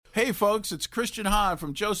Hey, folks, it's Christian Hahn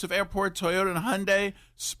from Joseph Airport Toyota and Hyundai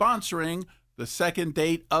sponsoring the Second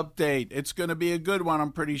Date Update. It's going to be a good one,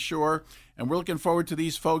 I'm pretty sure. And we're looking forward to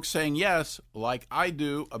these folks saying yes, like I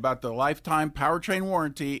do, about the lifetime powertrain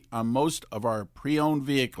warranty on most of our pre-owned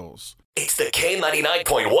vehicles. It's the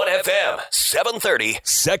K99.1 FM, 730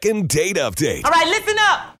 Second Date Update. All right, listen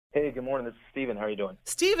up. Hey, good morning. This is Steven. How are you doing?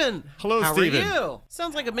 Steven. Hello, How Steven. are you?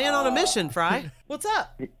 Sounds like a man on a mission, Fry. What's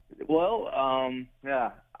up? Well,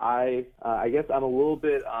 I guess I'm a little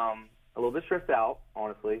bit stressed out,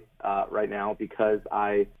 honestly, right now because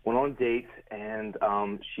I went on a date and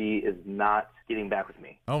she is not getting back with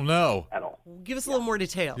me Oh, no. at all. Give us a little more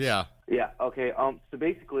detail. Yeah. Yeah. Okay. So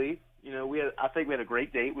basically, I think we had a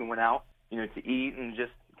great date. We went out, to eat and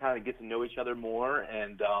just kind of get to know each other more.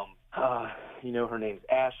 And her name's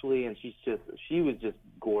Ashley, and she was just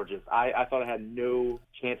gorgeous. I thought I had no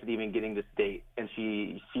chance of even getting this date, and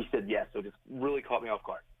she said yes, so it just really caught me off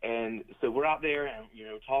guard. And so we're out there and,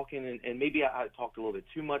 talking, and maybe I talked a little bit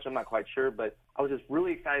too much. I'm not quite sure, but I was just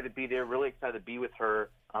really excited to be there, really excited to be with her.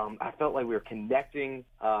 I felt like we were connecting,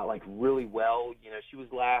 really well. She was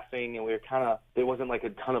laughing, and we were there wasn't like a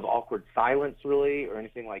ton of awkward silence really or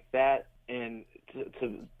anything like that. And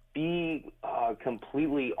to be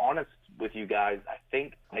completely honest with you guys, I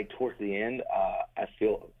think towards the end, I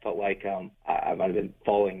felt like I might have been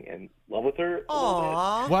falling in love with her.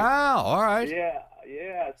 Aww. Wow. All right.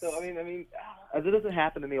 Yeah. So I mean, as it doesn't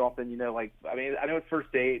happen to me often, I know it's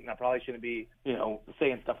first date, and I probably shouldn't be,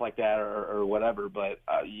 saying stuff like that or whatever. But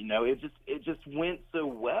it just went so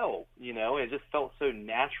well, It just felt so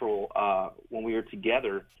natural when we were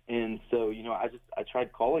together, and so I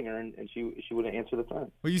tried calling her, and she wouldn't answer the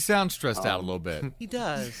phone. Well, you sound stressed out a little bit. He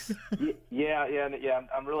does. Yeah.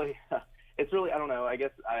 I'm really. It's really, I don't know. I guess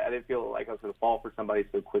I didn't feel like I was going to fall for somebody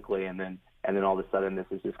so quickly, and then all of a sudden this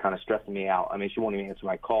is just kind of stressing me out. I mean, she won't even answer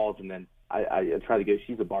my calls, and then I tried to go.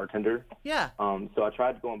 She's a bartender. Yeah. So I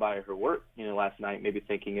tried going by her work, last night, maybe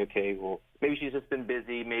thinking, okay, well, maybe she's just been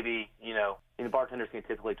busy. Maybe, bartenders can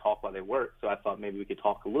typically talk while they work. So I thought maybe we could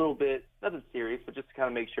talk a little bit, nothing serious, but just to kind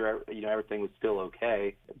of make sure, everything was still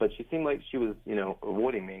okay. But she seemed like she was,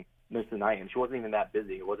 avoiding me most of the night, and she wasn't even that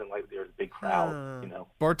busy. It wasn't like there was a big crowd,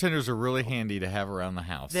 Bartenders are really handy to have around the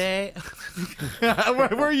house. They.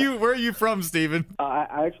 Where are you from, Steven?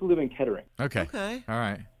 I actually live in Kettering. Okay. Okay. All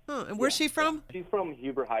right. Huh. And where's she from? She's from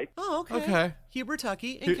Huber Heights. Oh, okay. Okay. Huber,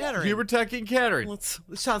 Tucky, and Kettering. Huber, Tucky, and Kettering. Well,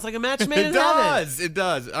 it sounds like a match made It in does. heaven. It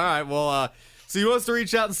does. All right. Well, so you want us to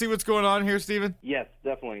reach out and see what's going on here, Steven? Yes,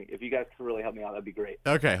 definitely. If you guys could really help me out, that'd be great.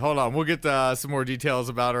 Okay, hold on. We'll get some more details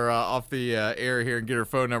about her off the air here and get her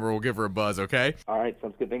phone number. We'll give her a buzz, okay? All right,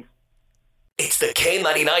 sounds good. Thanks. It's the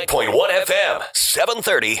K99.1 FM,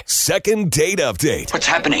 730 Second Date Update. What's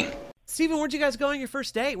happening? Steven, where'd you guys go on your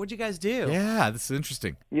first date? What'd you guys do? Yeah, this is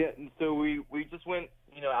interesting. Yeah, so we just went,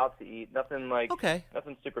 out to eat. Nothing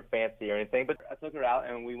nothing super fancy or anything. But I took her out,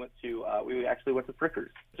 and we actually went to Frickers.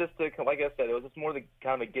 Just to, like I said, it was just more the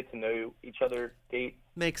kind of a get to know each other date.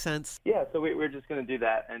 Makes sense. Yeah, so we're just going to do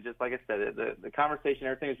that. And just like I said, the conversation,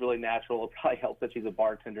 everything is really natural. It'll probably help that she's a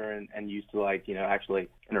bartender and used to, actually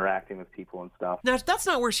interacting with people and stuff. Now, that's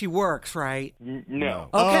not where she works, right? No.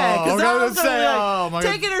 Okay, Oh, because I I was was gonna say, oh, my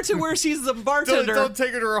God. taking her to where she's a bartender. Don't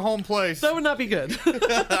take her to her home place. That would not be good.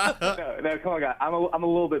 No, come on, guys. I'm a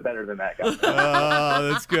little bit better than that, guys.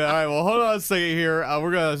 That's good. All right, well, hold on a second here.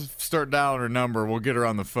 We're going to start dialing her number. We'll get her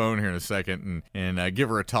on the phone here in a second and give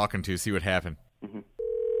her a talking to, see what happened. Mm-hmm.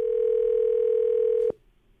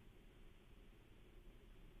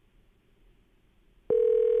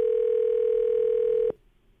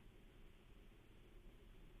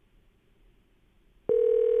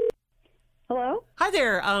 Hello? Hi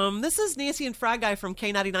there. This is Nancy and Fry Guy from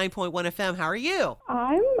K99.1 FM. How are you?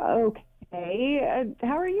 I'm okay.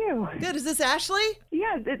 How are you? Good. Is this Ashley?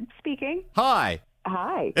 Yeah, speaking. Hi.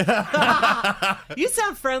 Hi. You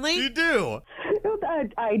sound friendly. You do.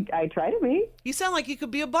 I try to be. You sound like you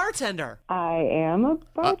could be a bartender. I am a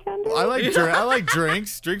bartender. I like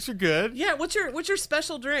drinks. Drinks are good. Yeah. What's your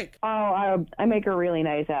special drink? Oh, I make a really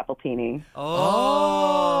nice appletini.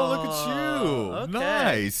 Oh, look at you. Okay.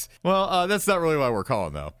 Nice. Well, that's not really why we're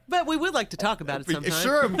calling, though. But we would like to talk about it sometime.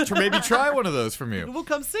 Sure, maybe try one of those from you. We'll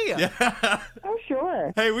come see you. Yeah. Oh,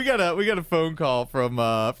 sure. Hey, we got a phone call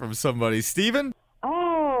from somebody. Steven?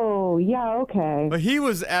 Oh, yeah, okay. But he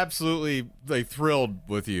was absolutely thrilled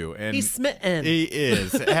with you, and He's smitten. He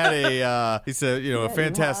is. He said, a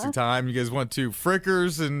fantastic time. You guys went to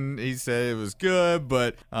Frickers, and he said it was good,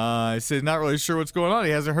 but he said not really sure what's going on.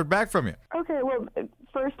 He hasn't heard back from you. Okay, well,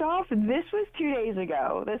 first off, this was 2 days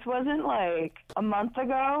ago. This wasn't like a month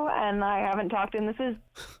ago, and I haven't talked, and this is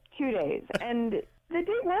 2 days. And The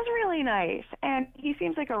date was really nice, and he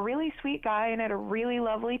seems like a really sweet guy and had a really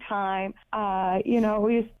lovely time.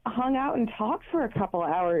 We just hung out and talked for a couple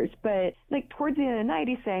hours, but like towards the end of the night,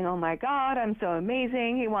 he's saying, "Oh my God, I'm so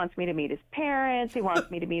amazing." He wants me to meet his parents. He wants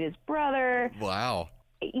me to meet his brother. Wow.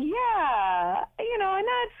 Yeah, and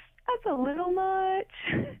that's a little much.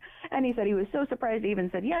 And he said he was so surprised he even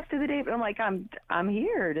said yes to the date. But I'm like, I'm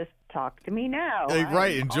here. Just talk to me now.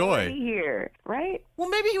 Right, I'm enjoy. already here, right? Well,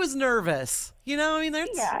 maybe he was nervous. There's,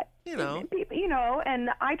 Yeah. And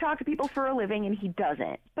I talk to people for a living, and he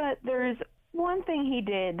doesn't. But there's one thing he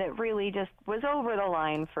did that really just was over the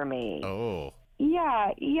line for me. Oh.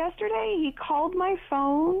 Yeah, yesterday he called my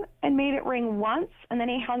phone and made it ring once, and then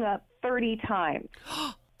he hung up 30 times.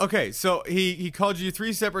 Okay, so he called you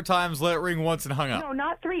 3 separate times, let it ring once, and hung up. No,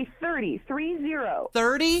 not 3, 30, 30.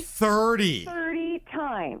 30? 30. 30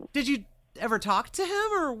 times. Did you ever talk to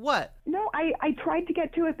him or what? No, I tried to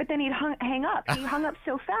get to it, but then he'd hang up. He hung up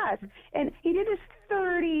so fast, and he did this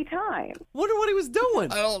 30 times. Wonder what he was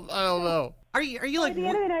doing. I don't know. Are you By like the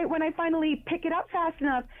end of the night, when I finally pick it up fast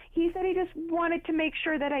enough, he said he just wanted to make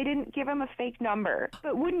sure that I didn't give him a fake number.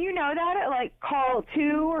 But wouldn't you know that at like call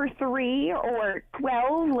 2 or 3 or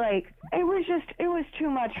 12, like it was too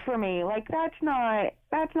much for me. Like that's not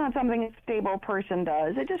something a stable person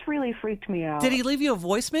does. It just really freaked me out. Did he leave you a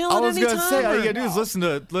voicemail? I at was any going to time, say, all you or- got to do is listen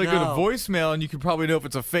to go to No. voicemail, and you can probably know if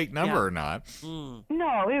it's a fake number Yeah. or not.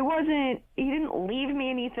 No, it wasn't. He didn't leave me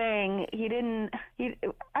anything.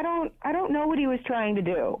 I don't know what he was trying to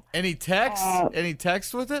do. Any text? Any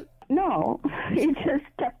text with it? No, he just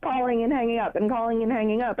kept calling and hanging up and calling and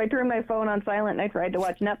hanging up. I turned my phone on silent and I tried to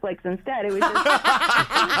watch Netflix instead. It was just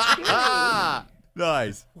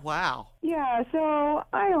Nice. Wow. yeah. So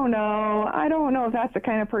I don't know. I don't know if that's the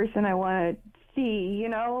kind of person I want to see.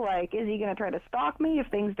 Like, is he going to try to stalk me if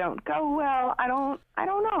things don't go well? I don't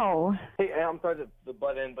know. Hey, I'm sorry to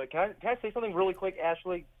butt in, but can I say something really quick,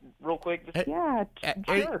 Ashley? Real quick? Just, Yeah,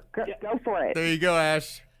 Hey, sure. Go for it. There you go,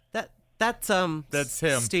 Ash. That's him.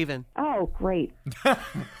 Steven. Oh, great.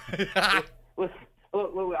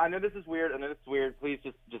 Look, I know this is weird. Please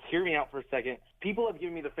just hear me out for a second. People have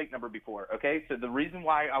given me the fake number before, okay? So the reason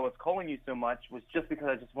why I was calling you so much was just because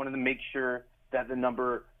I just wanted to make sure that the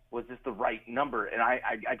number was just the right number. And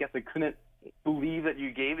I guess I couldn't believe that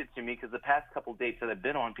you gave it to me because the past couple dates that I've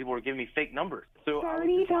been on, people were giving me fake numbers. So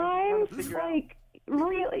 30 times? figure out- Like,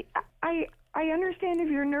 really? I understand if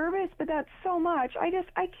you're nervous, but that's so much. I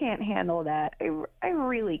can't handle that. I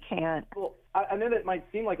really can't. Well, I know that might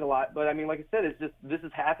seem like a lot, but I mean, like I said, this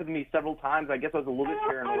has happened to me several times. I guess I was a little bit I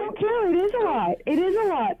paranoid. don't care. It is a lot. It is a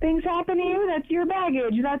lot. Things happen to you. That's your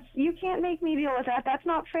baggage. You can't make me deal with that. That's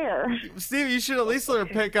not fair. Steve, you should at least let her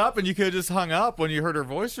pick up, and you could have just hung up when you heard her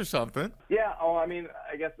voice or something. Yeah, I mean,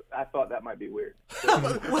 I guess I thought that might be weird.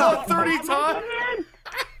 Well, 30 times?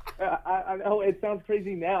 I know it sounds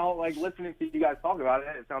crazy now, like listening to you guys talk about it,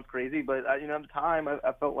 it sounds crazy, but at the time I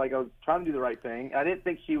felt like I was trying to do the right thing. I didn't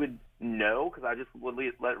think she would know because I just would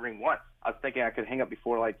let it ring once. I was thinking I could hang up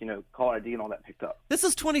before caller ID and all that picked up. This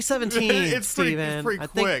is 2017, It's pretty Steven. quick. I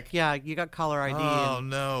think, yeah, you got caller ID. Oh, and-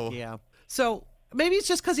 no. Yeah. So maybe it's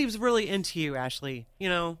just because he was really into you, Ashley.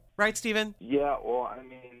 Right, Steven? Yeah, well, I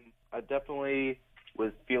mean, I definitely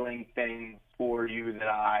was feeling things for you that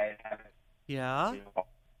I haven't. Yeah.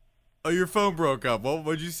 Oh, your phone broke up. What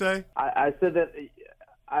would you say? I said that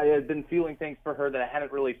I had been feeling things for her that I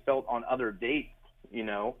hadn't really felt on other dates,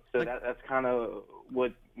 So that's kind of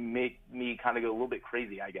what made me kind of go a little bit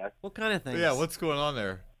crazy, I guess. What kind of things? Yeah, what's going on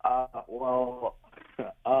there? Well,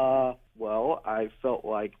 I felt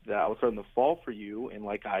like that I was starting to fall for you, and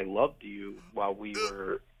like I loved you while we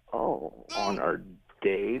were on our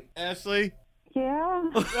date. Ashley? Yeah.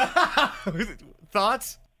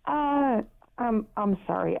 Thoughts? I'm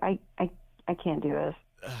sorry. I can't do this.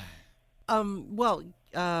 Well,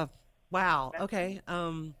 wow. Okay.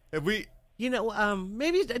 Have we...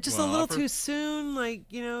 Maybe just a Wanna little offer? too soon. Like,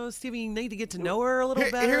 Steven, you need to get to know her a little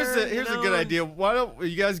better. Here's a good idea. Why don't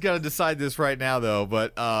you guys got to decide this right now though?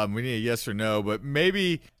 But we need a yes or no. But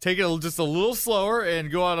maybe take it just a little slower and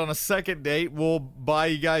go out on a second date. We'll buy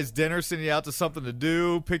you guys dinner, send you out to something to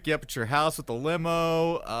do, pick you up at your house with a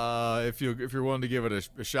limo. If you're willing to give it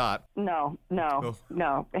a shot. No,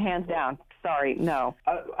 hands down. Sorry, no.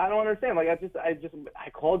 I don't understand. Like I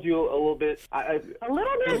called you a little bit. A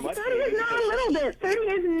little bit. 30 is not a little bit. 30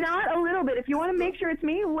 is not a little bit. If you want to make sure it's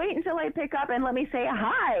me, wait until I pick up and let me say,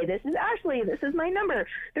 hi, this is Ashley. This is my number.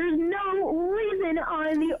 There's no reason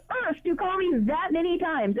on the earth to call me that many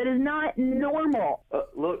times. That is not normal.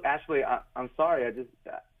 Look, Ashley, I'm sorry.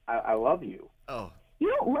 I love you. Oh. You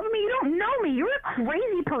don't love me. You don't know me. You're a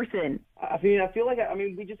crazy person. I feel like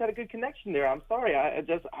we just had a good connection there. I'm sorry.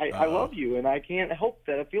 I love you, and I can't help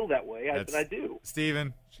that I feel that way. But I do.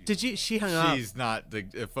 Steven. She hung up? She's not.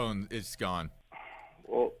 The phone, it's gone.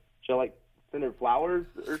 Well, shall I send her flowers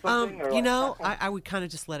or something? I would kind of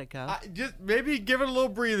just let it go. Just maybe give it a little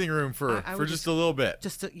breathing room for just a little bit.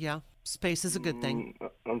 Space is a good thing.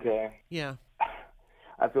 Okay. Yeah.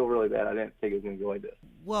 I feel really bad. I didn't think it was going to go like this.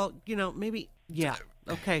 Well, maybe. Yeah.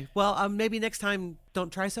 Okay. Well, maybe next time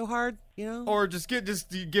don't try so hard. Or just give it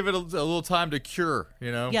a little time to cure.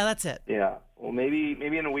 Yeah, that's it. Yeah. Well, maybe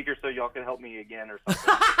in a week or so y'all can help me again or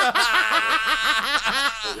something.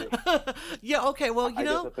 Yeah. Okay. Well, I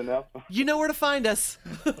guess that's enough. you know where to find us.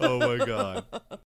 Oh my God.